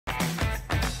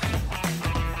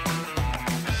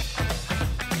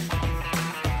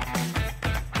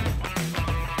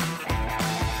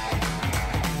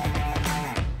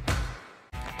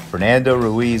Fernando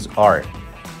Ruiz Art.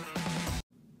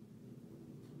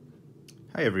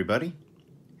 Hi everybody,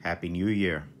 Happy New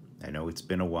Year. I know it's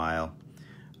been a while,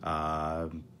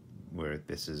 where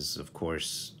this is of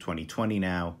course 2020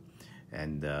 now,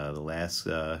 and the last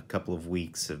couple of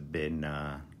weeks have been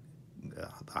the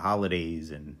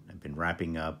holidays, and I've been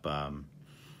wrapping up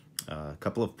a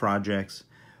couple of projects,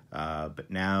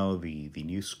 but now the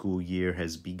new school year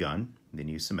has begun, the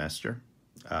new semester.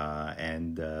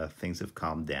 And things have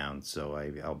calmed down, so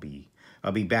I'll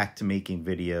be back to making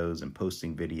videos and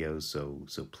posting videos.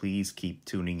 So please keep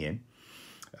tuning in.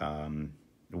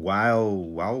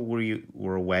 While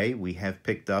we're away, we have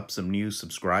picked up some new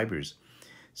subscribers.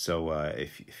 So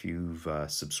if you've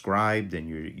subscribed and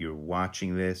you're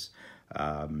watching this,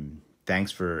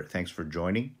 thanks for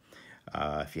joining.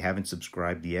 If you haven't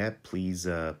subscribed yet, please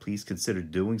consider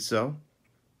doing so.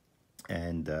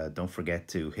 And don't forget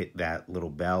to hit that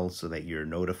little bell so that you're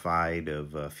notified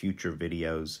of future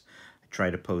videos. I try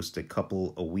to post a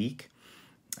couple a week.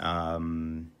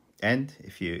 And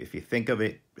if you think of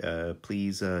it,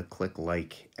 please click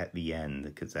like at the end,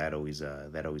 because that always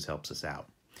helps us out.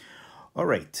 All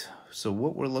right, so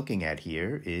what we're looking at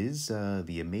here is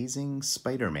The Amazing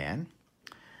Spider-Man.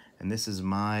 And this is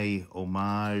my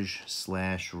homage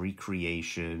 /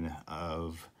 recreation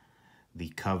of the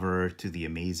cover to The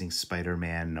Amazing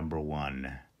Spider-Man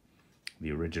 #1.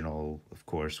 The original, of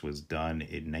course, was done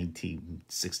in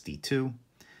 1962.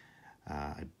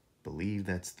 I believe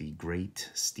that's the great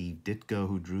Steve Ditko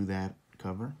who drew that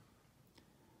cover.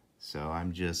 So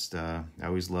I'm just, I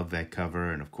always love that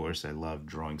cover, and of course I love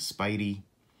drawing Spidey.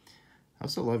 I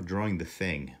also love drawing the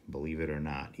Thing, believe it or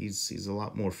not. He's a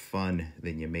lot more fun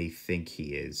than you may think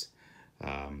he is.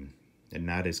 And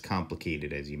not as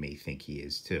complicated as you may think he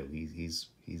is too. He's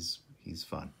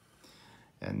fun,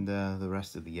 and the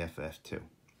rest of the FF too.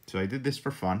 So I did this for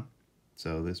fun.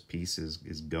 So this piece is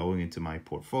going into my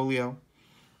portfolio.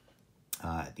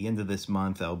 At the end of this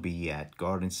month, I'll be at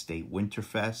Garden State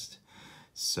Winterfest,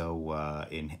 so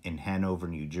in Hanover,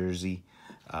 New Jersey.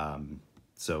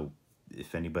 So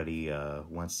if anybody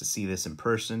wants to see this in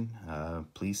person,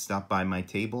 please stop by my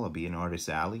table. I'll be in Artist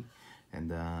Alley.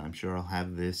 And I'm sure I'll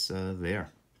have this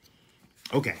there.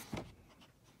 Okay.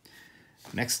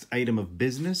 Next item of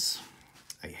business,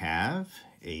 I have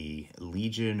a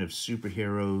Legion of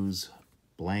Superheroes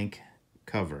blank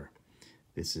cover.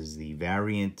 This is the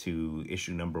variant to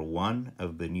issue #1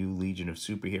 of the new Legion of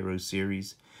Superheroes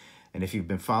series. And if you've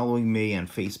been following me on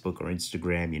Facebook or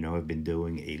Instagram, you know I've been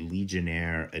doing a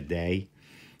Legionnaire a day.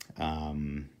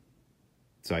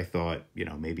 So I thought, you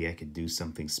know, maybe I could do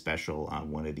something special on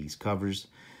one of these covers.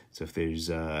 So if there's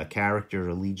a character,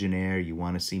 a Legionnaire, you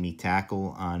want to see me tackle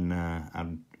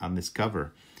on this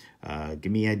cover,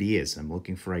 give me ideas. I'm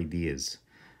looking for ideas.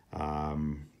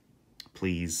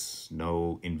 Please,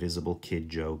 no invisible kid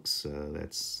jokes.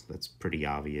 That's pretty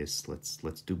obvious.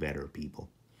 Let's do better, people.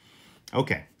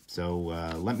 Okay, so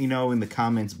let me know in the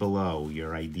comments below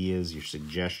your ideas, your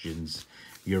suggestions,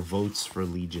 your votes for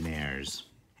Legionnaires.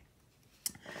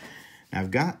 Now,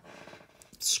 I've got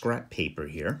scrap paper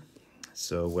here.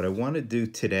 So what I want to do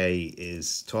today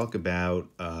is talk about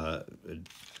a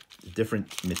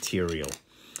different material.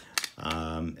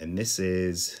 And this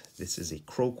is a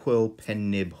Crowquill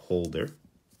pen nib holder.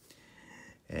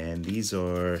 And these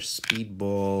are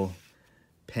Speedball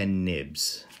pen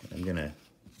nibs. I'm gonna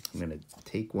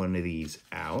take one of these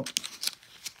out.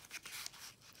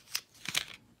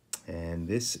 And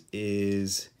this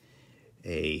is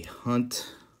a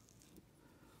Hunt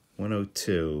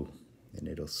 102, and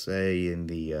it'll say in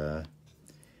the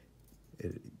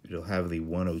it'll have the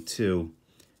 102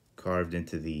 carved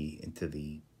into the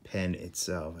pen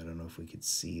itself. I don't know if we could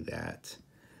see that.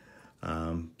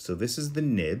 So this is the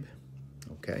nib,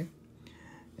 okay,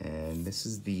 and this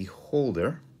is the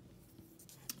holder.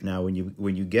 Now, when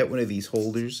you get one of these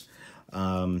holders,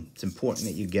 it's important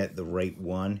that you get the right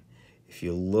one. If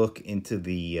you look into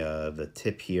the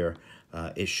tip here,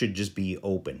 it should just be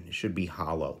open. It should be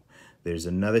hollow. There's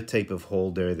another type of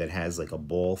holder that has like a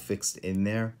ball fixed in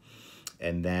there,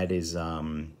 and that is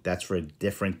that's for a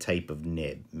different type of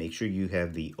nib. Make sure you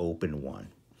have the open one.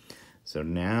 So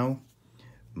now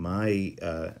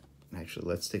actually,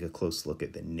 let's take a close look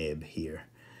at the nib here.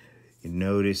 You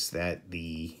notice that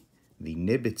the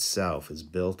nib itself is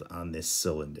built on this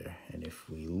cylinder, and if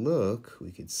we look,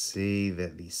 we could see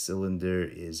that the cylinder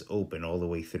is open all the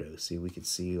way through. See, we could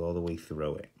see all the way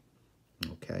through it,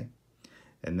 okay?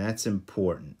 And that's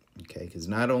important, okay? Because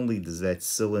not only does that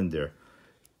cylinder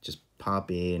just pop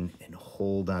in and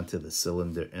hold onto the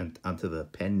cylinder and onto the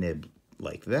pen nib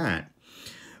like that,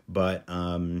 but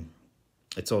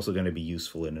it's also going to be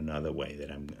useful in another way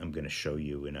that I'm going to show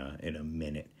you in a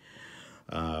minute.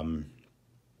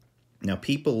 Now,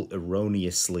 people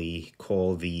erroneously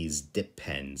call these dip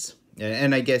pens,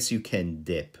 and I guess you can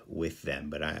dip with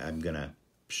them, but I'm going to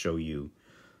show you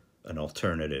an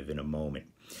alternative in a moment.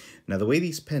 Now, the way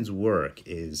these pens work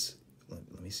is,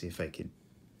 let me see if we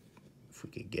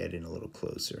could get in a little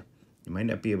closer. You might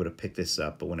not be able to pick this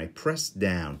up, but when I press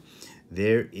down,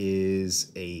 there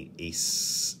is a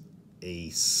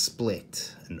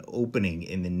split, an opening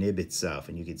in the nib itself,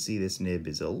 and you can see this nib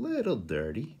is a little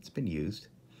dirty. It's been used.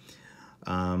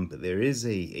 But there is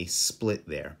a split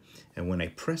there. And when I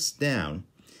press down,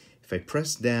 if I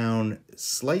press down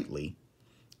slightly,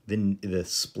 then the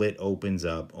split opens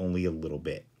up only a little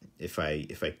bit. If I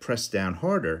press down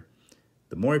harder,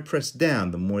 the more I press down,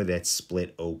 the more that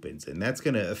split opens. And that's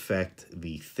going to affect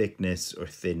the thickness or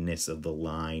thinness of the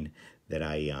line that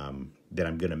I'm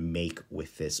going to make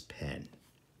with this pen.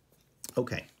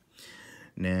 Okay.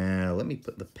 Now let me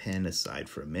put the pen aside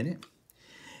for a minute.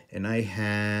 And I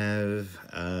have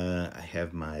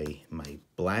my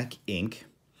black ink,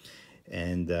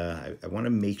 and I want to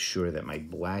make sure that my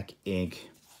black ink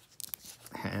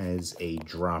has a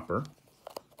dropper.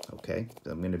 Okay,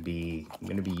 so I'm gonna be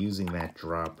using that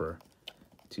dropper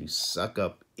to suck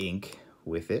up ink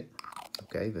with it.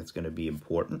 Okay, that's gonna be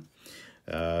important.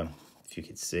 If you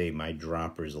could see, my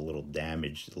dropper is a little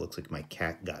damaged. It looks like my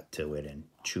cat got to it and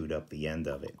chewed up the end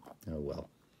of it. Oh well.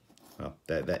 Well,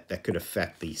 that could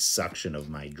affect the suction of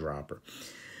my dropper.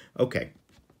 Okay.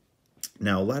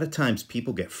 Now, a lot of times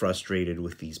people get frustrated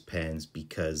with these pens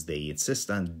because they insist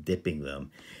on dipping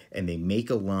them, and they make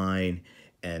a line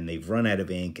and they've run out of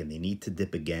ink and they need to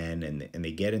dip again, and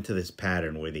they get into this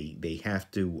pattern where they have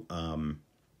to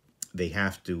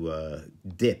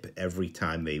dip every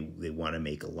time they want to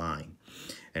make a line.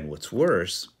 And what's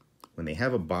worse, when they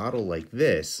have a bottle like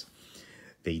this,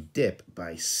 they dip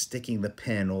by sticking the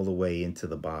pen all the way into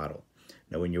the bottle.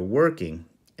 Now, when you're working,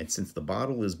 and since the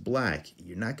bottle is black,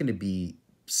 you're not going to be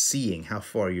seeing how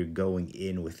far you're going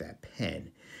in with that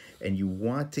pen. And you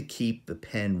want to keep the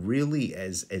pen really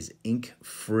as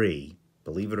ink-free,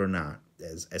 believe it or not,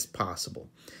 as possible.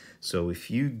 So if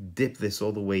you dip this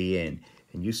all the way in,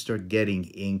 and you start getting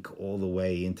ink all the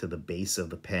way into the base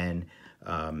of the pen,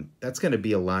 that's going to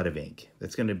be a lot of ink.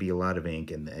 That's going to be a lot of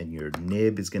ink, and your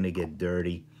nib is going to get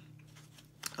dirty,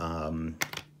 and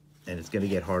it's going to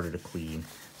get harder to clean.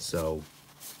 So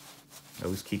I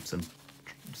always keep some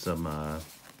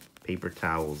paper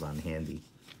towels on handy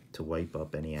to wipe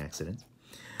up any accidents.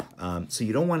 So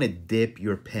you don't want to dip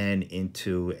your pen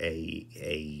into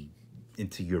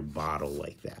into your bottle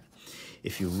like that.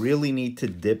 If you really need to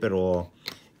dip it all,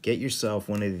 get yourself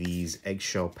one of these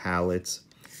eggshell palettes.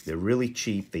 They're really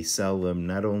cheap. They sell them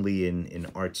not only in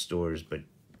art stores, but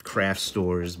craft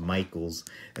stores, Michael's,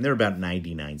 and they're about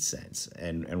 99 cents.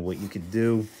 And what you could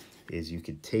do is you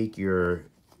could take your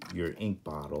ink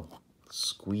bottle,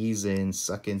 squeeze in,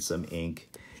 suck in some ink,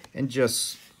 and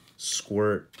just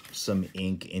squirt some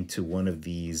ink into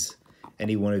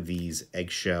any one of these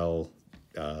eggshell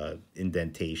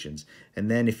indentations.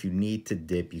 And then if you need to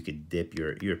dip, you could dip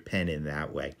your pen in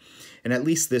that way. And at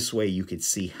least this way you could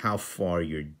see how far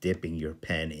you're dipping your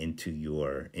pen into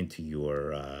your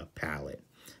palette.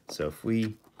 So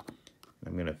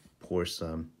I'm going to pour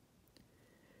some.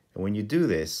 And when you do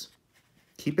this,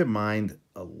 keep in mind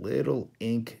a little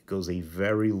ink goes a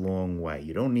very long way.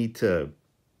 You don't need to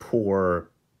pour,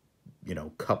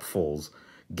 cupfuls,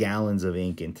 gallons of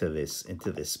ink into this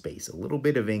space. A little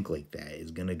bit of ink like that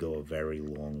is going to go a very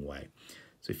long way.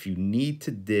 So if you need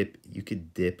to dip, you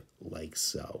could dip like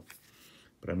so.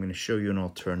 But I'm going to show you an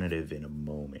alternative in a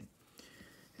moment.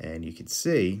 And you can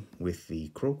see with the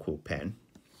Crowquill pen,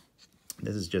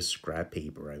 this is just scrap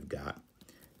paper I've got.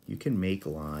 You can make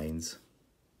lines.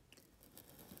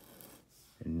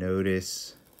 And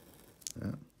notice,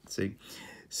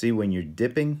 see when you're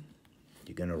dipping,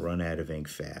 you're going to run out of ink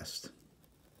fast.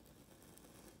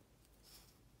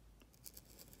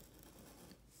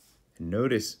 And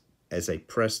notice as I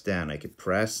press down, I could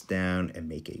press down and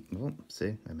make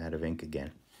see, I'm out of ink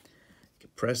again. I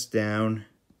could press down,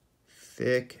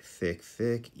 thick, thick,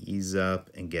 thick, ease up,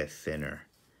 and get thinner.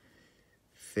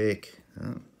 Thick,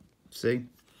 see?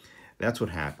 That's what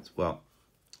happens. Well,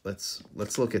 let's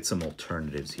look at some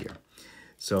alternatives here.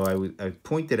 So I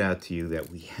pointed out to you that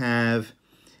we have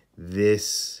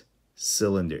this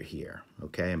cylinder here.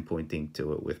 Okay, I'm pointing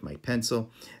to it with my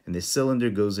pencil, and this cylinder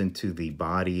goes into the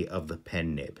body of the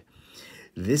pen nib.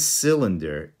 This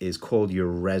cylinder is called your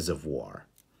reservoir.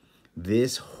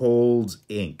 This holds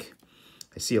ink.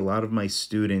 I see a lot of my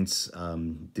students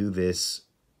do this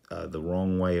the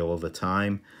wrong way all the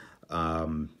time.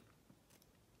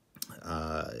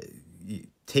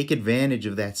 Take advantage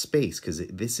of that space, because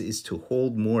this is to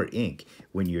hold more ink.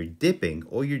 When you're dipping,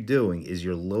 all you're doing is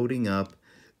you're loading up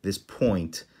this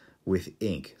point with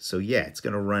ink. So yeah, it's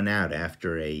going to run out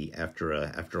after a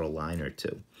line or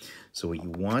two. So what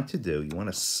you want to do, you want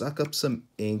to suck up some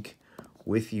ink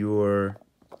with your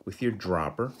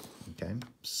dropper. Okay,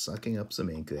 sucking up some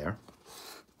ink there,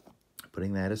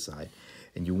 putting that aside,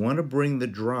 and you want to bring the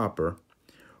dropper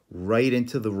right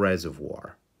into the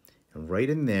reservoir, and right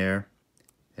in there.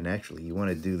 And actually, you want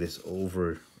to do this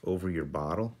over your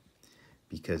bottle,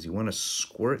 because you want to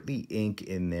squirt the ink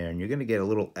in there, and you're going to get a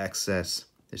little excess.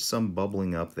 There's some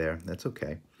bubbling up there. That's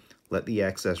okay. Let the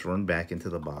excess run back into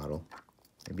the bottle.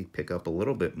 Maybe pick up a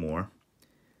little bit more,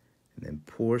 and then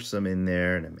pour some in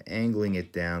there, and I'm angling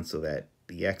it down so that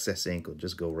the excess ink will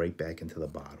just go right back into the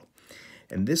bottle.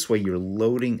 And this way you're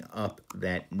loading up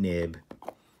that nib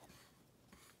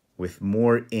with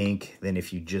more ink than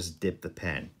if you just dip the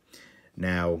pen.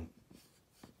 Now,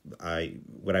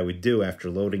 what I would do after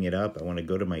loading it up, I want to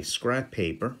go to my scrap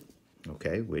paper,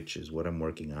 okay, which is what I'm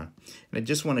working on. And I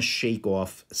just want to shake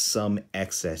off some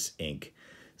excess ink,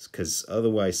 because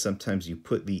otherwise sometimes you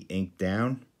put the ink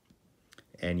down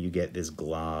and you get this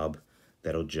glob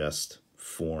that'll just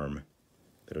form,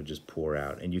 that'll just pour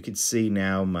out. And you can see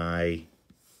now my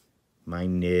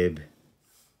nib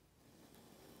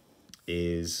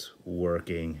is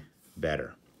working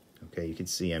better. Okay, you can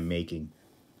see I'm making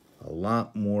a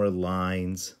lot more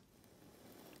lines.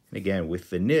 And again,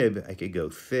 with the nib, I could go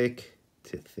thick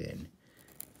to thin,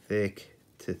 thick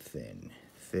to thin,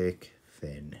 thick,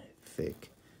 thin, thick,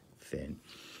 thin.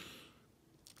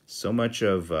 So much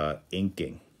of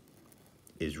inking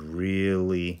is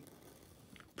really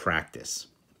practice.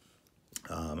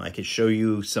 I could show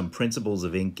you some principles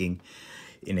of inking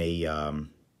in a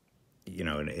in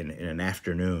an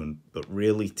afternoon, but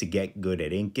really to get good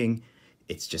at inking,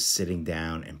 it's just sitting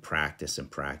down and practice and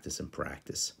practice and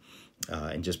practice,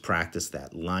 and just practice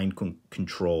that line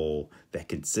control, that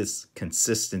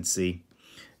consistency.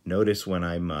 Notice when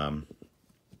I'm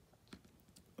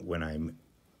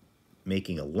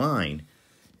making a line,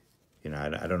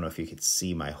 I don't know if you could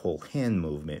see my whole hand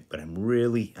movement, but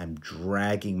I'm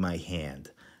dragging my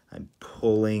hand, I'm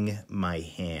pulling my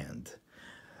hand.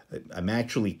 I'm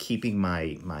actually keeping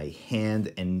my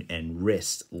hand and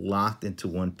wrist locked into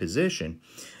one position.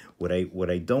 What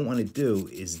I don't want to do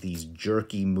is these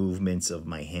jerky movements of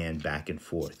my hand back and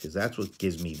forth, because that's what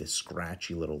gives me the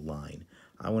scratchy little line.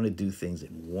 I want to do things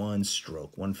in one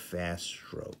stroke, one fast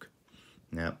stroke.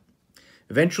 Now,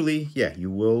 eventually, yeah,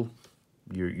 your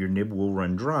nib will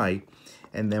run dry,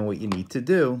 and then what you need to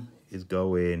do is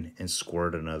go in and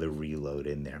squirt another reload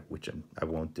in there, which I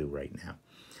won't do right now.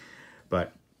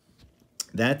 But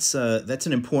that's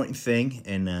an important thing,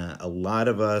 and a lot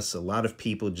of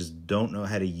people just don't know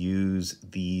how to use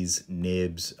these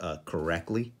nibs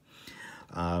correctly.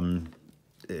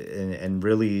 And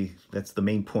really, that's the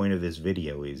main point of this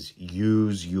video, is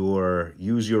use your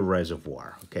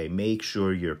reservoir. Okay, make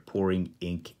sure you're pouring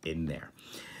ink in there.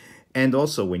 And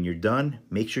also, when you're done,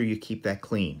 make sure you keep that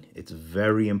clean. It's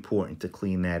very important to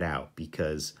clean that out,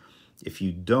 because if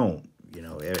you don't,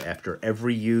 after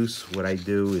every use, what I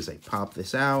do is I pop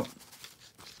this out.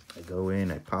 I go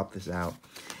in, I pop this out,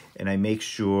 and I make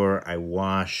sure I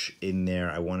wash in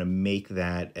there. I want to make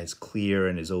that as clear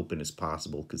and as open as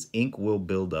possible, because ink will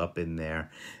build up in there,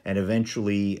 and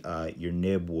eventually your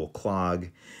nib will clog,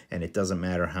 and it doesn't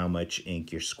matter how much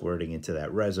ink you're squirting into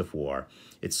that reservoir.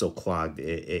 It's so clogged,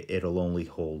 it'll only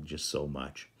hold just so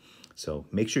much. So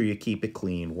make sure you keep it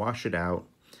clean, wash it out.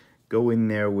 Go in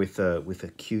there with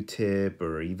a Q-tip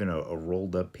or even a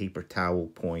rolled up paper towel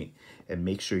point, and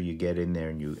make sure you get in there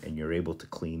and you're able to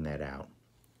clean that out.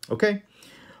 Okay,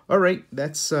 all right.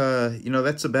 That's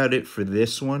that's about it for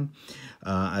this one.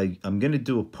 I'm gonna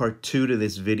do a part 2 to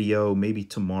this video, maybe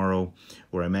tomorrow,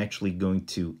 where I'm actually going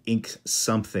to ink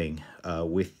something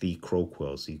with the crow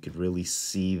quill, so you could really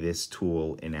see this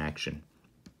tool in action.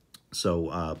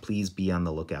 So please be on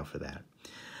the lookout for that.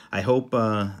 I hope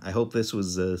this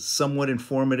was somewhat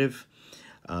informative.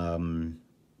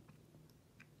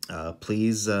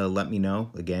 Please let me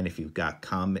know, again, if you've got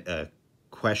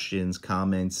questions,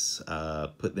 comments,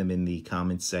 put them in the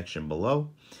comments section below.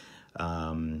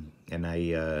 And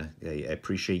I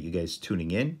appreciate you guys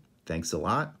tuning in. Thanks a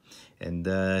lot. And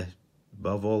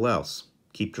above all else,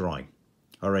 keep drawing.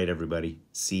 All right, everybody.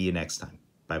 See you next time.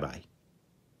 Bye-bye.